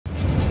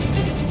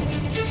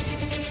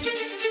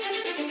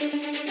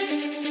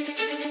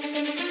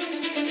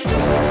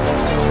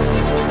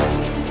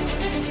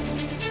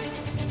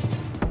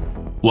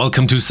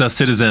Welcome to Star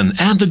Citizen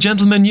and the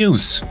Gentleman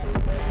News.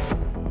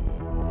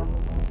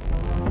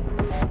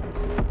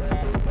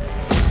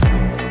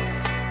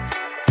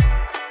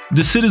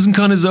 The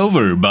CitizenCon is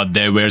over, but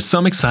there were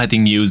some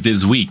exciting news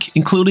this week,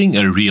 including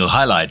a real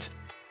highlight.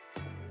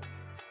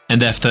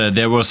 And after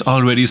there was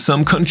already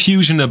some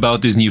confusion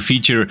about this new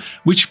feature,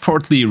 which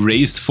partly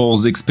raised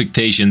false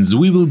expectations,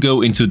 we will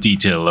go into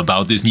detail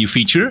about this new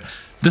feature,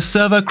 the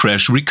server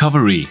crash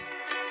recovery.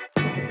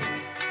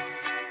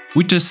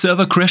 With the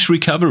server crash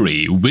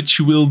recovery, which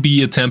will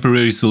be a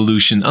temporary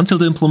solution until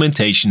the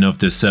implementation of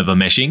the server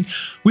meshing,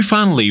 we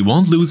finally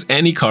won't lose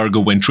any cargo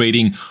when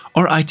trading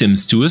or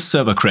items to a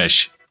server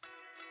crash.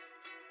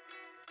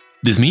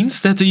 This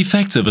means that the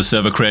effects of a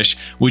server crash,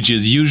 which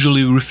is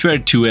usually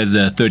referred to as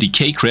a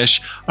 30k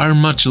crash, are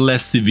much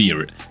less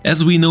severe,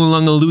 as we no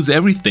longer lose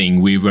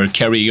everything we were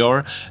carrying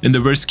or, in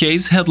the worst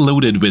case, had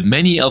loaded with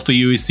many Alpha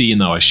UAC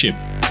in our ship.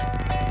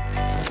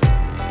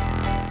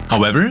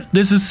 However,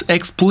 this is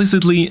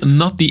explicitly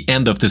not the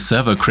end of the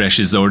server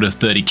crashes or the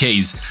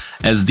 30ks,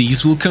 as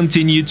these will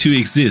continue to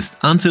exist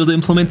until the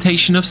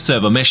implementation of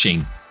server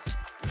meshing.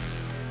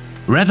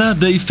 Rather,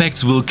 the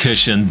effects will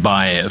cushion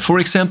by, for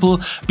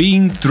example,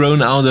 being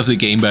thrown out of the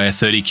game by a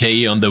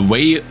 30k on the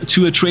way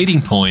to a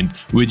trading point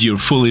with your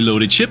fully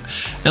loaded ship,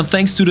 and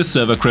thanks to the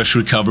server crash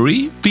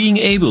recovery, being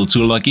able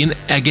to log in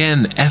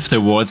again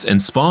afterwards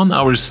and spawn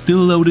our still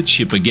loaded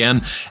ship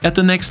again at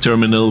the next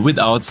terminal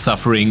without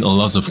suffering a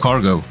loss of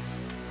cargo.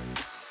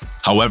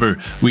 However,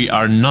 we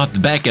are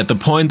not back at the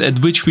point at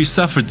which we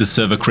suffered the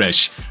server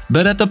crash,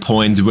 but at the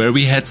point where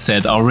we had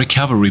set our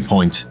recovery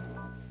point.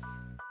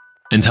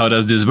 And how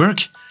does this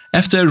work?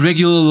 After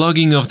regular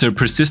logging of the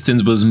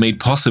persistence was made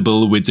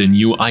possible with the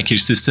new iCache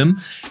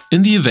system,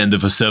 in the event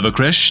of a server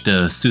crash,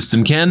 the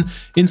system can,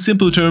 in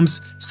simple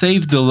terms,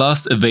 save the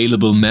last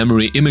available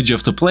memory image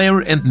of the player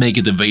and make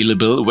it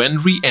available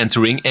when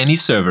re-entering any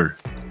server.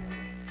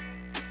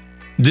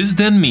 This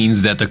then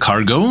means that the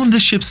cargo, the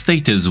ship's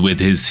status with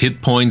his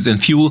hit points and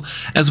fuel,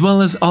 as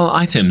well as all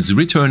items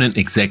return in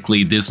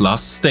exactly this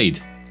last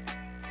state.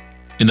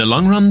 In the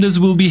long run, this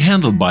will be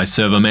handled by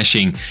server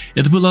meshing.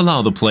 It will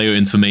allow the player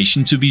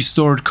information to be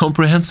stored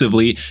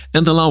comprehensively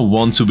and allow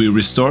one to be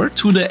restored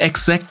to the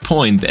exact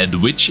point at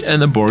which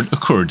an abort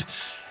occurred,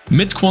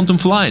 mid-quantum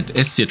flight,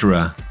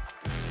 etc.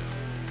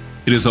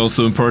 It is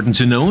also important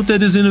to note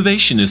that this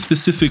innovation is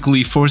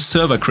specifically for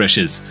server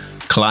crashes.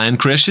 Client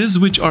crashes,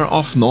 which are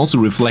often also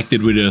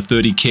reflected with a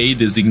 30k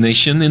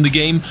designation in the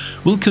game,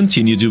 will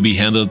continue to be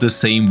handled the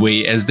same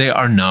way as they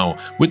are now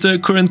with the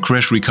current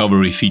crash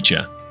recovery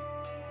feature.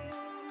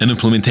 An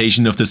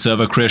implementation of the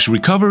server crash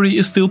recovery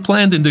is still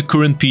planned in the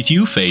current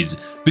PTU phase,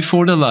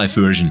 before the live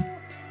version.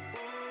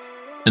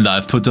 And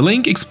I've put the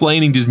link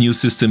explaining this new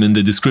system in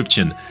the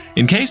description,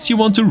 in case you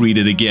want to read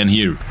it again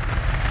here.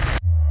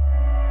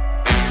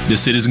 The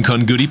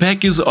CitizenCon Goodie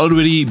Pack is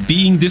already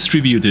being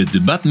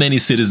distributed, but many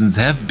citizens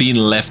have been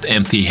left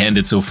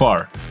empty-handed so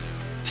far.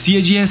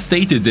 CIG has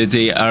stated that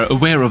they are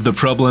aware of the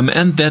problem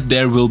and that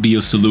there will be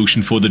a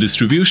solution for the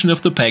distribution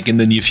of the pack in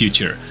the near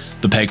future.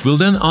 The pack will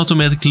then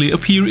automatically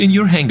appear in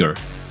your hangar.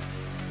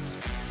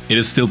 It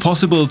is still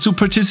possible to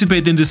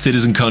participate in the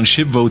CitizenCon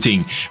ship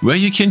voting, where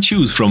you can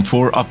choose from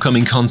 4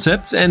 upcoming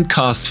concepts and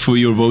cast for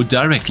your vote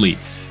directly.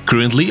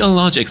 Currently, a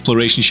large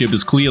exploration ship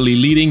is clearly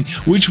leading,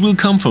 which will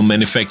come from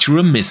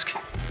manufacturer MISC.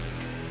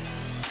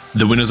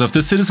 The winners of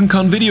the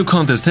CitizenCon video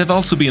contest have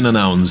also been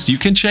announced. You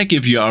can check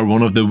if you are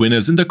one of the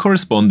winners in the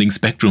corresponding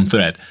Spectrum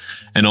thread.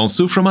 And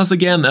also from us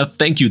again, a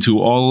thank you to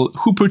all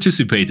who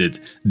participated.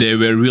 There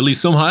were really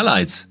some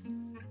highlights.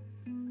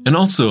 And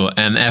also,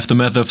 an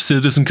aftermath of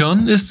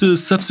CitizenCon is the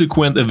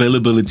subsequent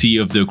availability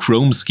of the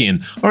Chrome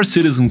skin or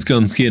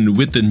CitizenCon skin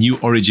with the new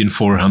Origin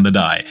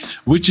 400i,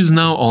 which is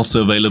now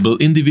also available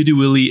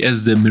individually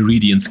as the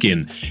Meridian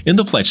skin in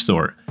the Pledge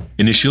store.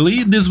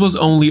 Initially, this was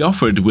only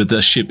offered with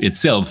the ship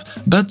itself,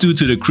 but due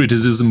to the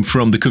criticism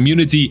from the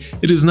community,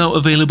 it is now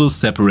available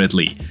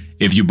separately.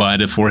 If you buy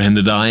the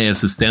 400i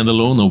as a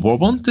standalone or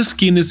warbond, the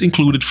skin is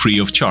included free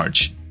of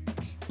charge.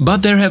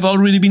 But there have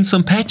already been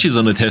some patches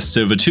on the test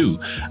server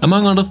too.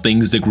 Among other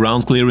things, the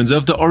ground clearance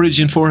of the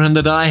Origin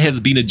 400i has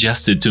been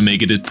adjusted to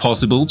make it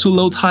possible to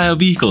load higher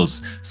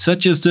vehicles,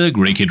 such as the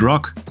Grey Kid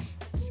ROC.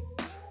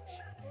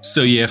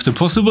 So you have the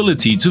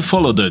possibility to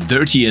follow the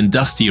dirty and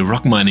dusty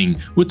rock mining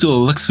with the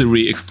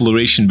luxury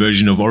exploration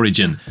version of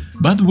Origin,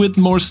 but with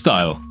more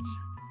style.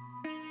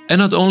 And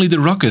not only the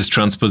ROC is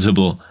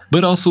transportable,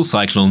 but also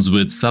Cyclones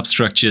with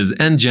substructures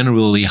and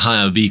generally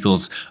higher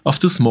vehicles of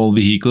the small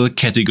vehicle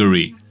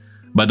category.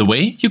 By the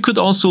way, you could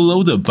also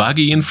load a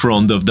buggy in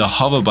front of the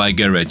hoverbike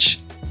garage.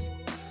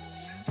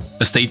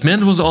 A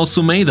statement was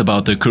also made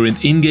about the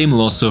current in-game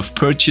loss of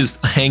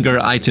purchased hangar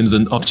items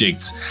and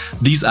objects.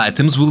 These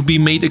items will be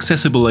made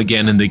accessible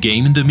again in the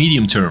game in the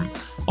medium term,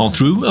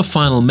 although a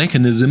final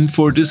mechanism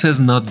for this has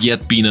not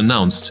yet been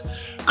announced.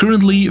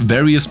 Currently,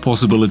 various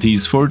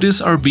possibilities for this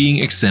are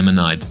being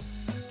examined.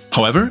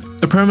 However,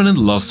 a permanent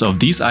loss of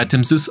these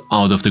items is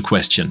out of the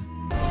question.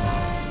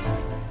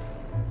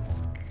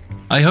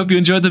 I hope you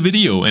enjoyed the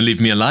video and leave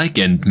me a like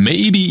and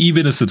maybe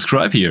even a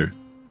subscribe here.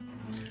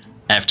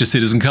 After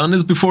CitizenCon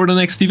is before the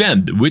next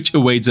event, which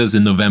awaits us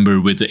in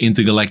November with the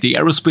Intergalactic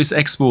Aerospace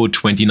Expo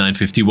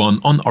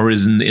 2951 on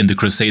Horizon in the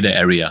Crusader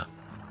area.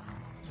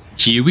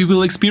 Here we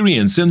will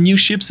experience some new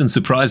ships and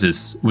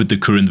surprises. With the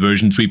current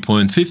version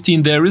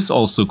 3.15 there is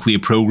also clear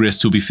progress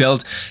to be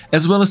felt,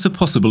 as well as the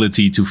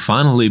possibility to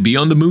finally be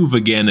on the move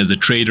again as a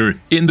trader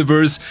in the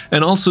verse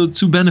and also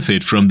to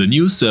benefit from the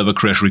new server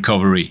crash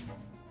recovery.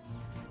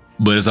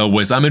 But as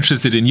always, I'm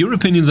interested in your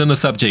opinions on the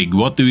subject.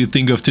 What do you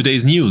think of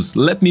today's news?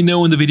 Let me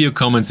know in the video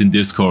comments in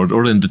Discord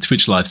or in the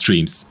Twitch live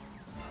streams.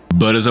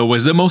 But as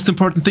always, the most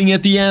important thing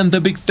at the end,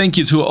 a big thank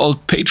you to all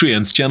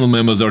Patreons, channel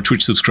members or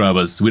Twitch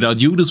subscribers.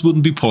 Without you this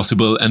wouldn't be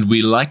possible and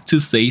we like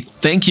to say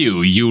thank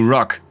you, you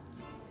rock!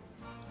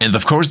 And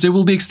of course there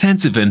will be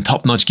extensive and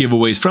top-notch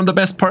giveaways from the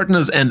best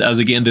partners and us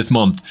again this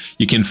month.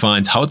 You can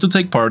find how to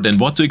take part and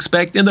what to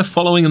expect in the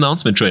following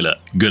announcement trailer.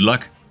 Good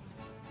luck!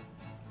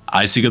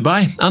 I say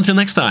goodbye, until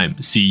next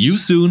time, see you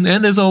soon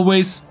and as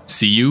always,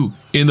 see you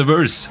in the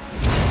verse.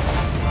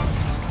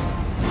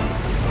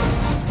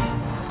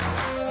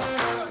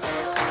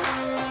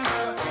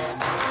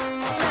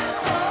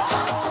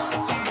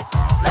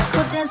 Let's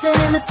go dancing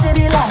in the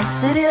city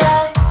lights.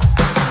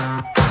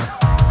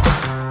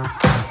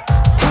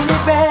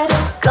 Painted red,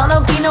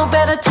 gonna be no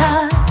better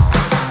time.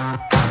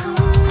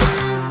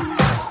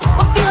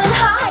 We're feeling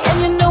high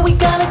and you know we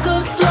got a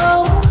good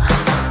flow.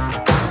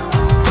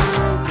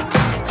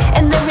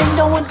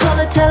 No one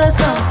gonna tell us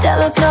no.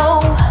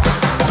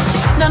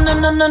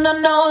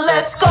 No,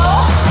 let's go.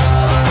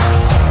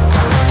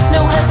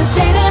 No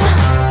hesitating.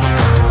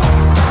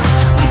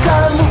 We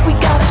gotta move, we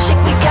gotta shake,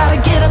 we gotta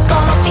get up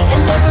on our feet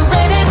and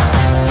liberated.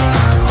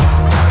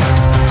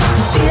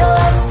 You feel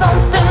like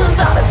something's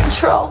out of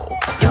control.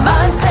 Your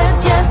mind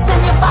says yes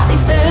and your body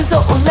says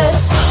oh,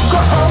 let's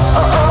go.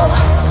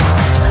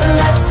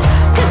 Let's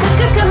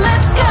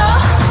go.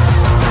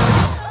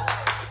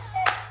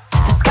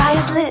 The sky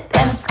is lit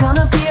and it's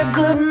gonna be a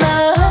good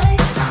night.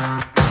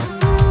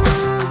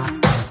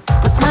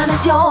 What's mine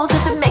is yours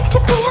if it makes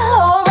you feel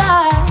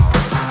alright.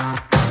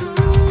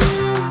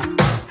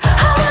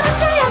 I wanna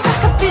dance, I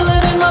can feel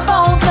it in my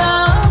bones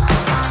now.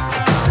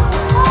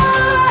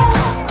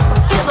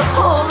 Feel the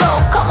pull, oh,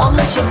 come on,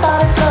 let your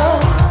body flow.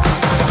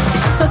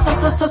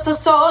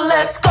 So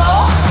let's go.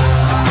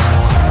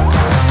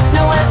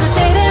 No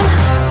hesitating.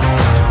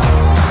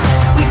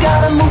 We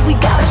gotta move, we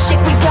gotta shake,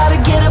 we gotta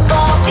get up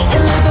on our feet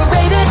and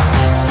liberated.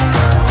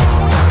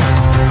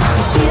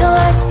 You feel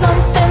like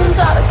something's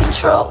out of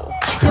control.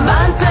 Your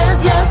mind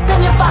says yes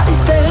and your body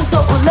says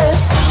oh,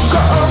 let's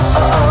go.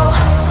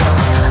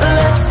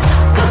 Let's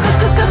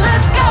go,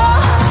 let's go.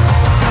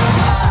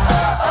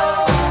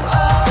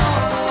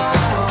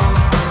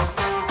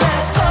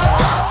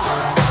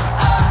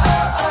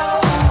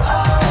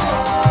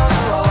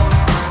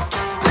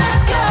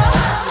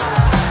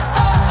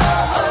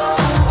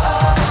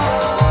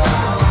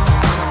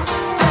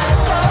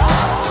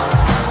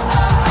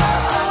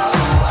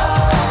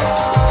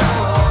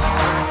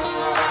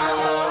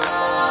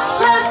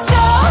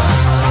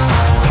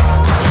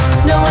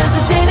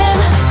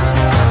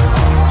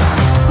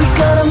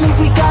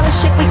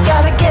 We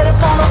gotta get up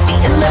on our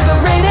feet and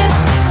liberate it.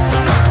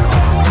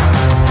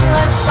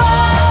 Let's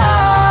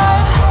fly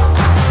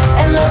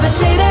and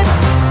levitate it.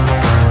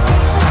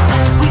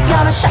 We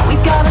gotta shout, we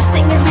gotta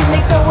sing and we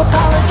make no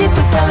apologies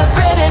for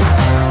celebrating.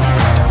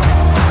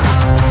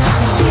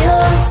 You feel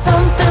like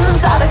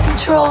something's out of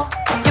control.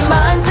 Your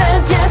mind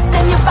says yes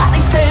and your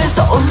body says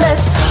oh,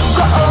 let's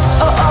go.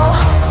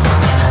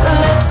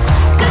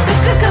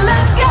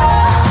 Let's go.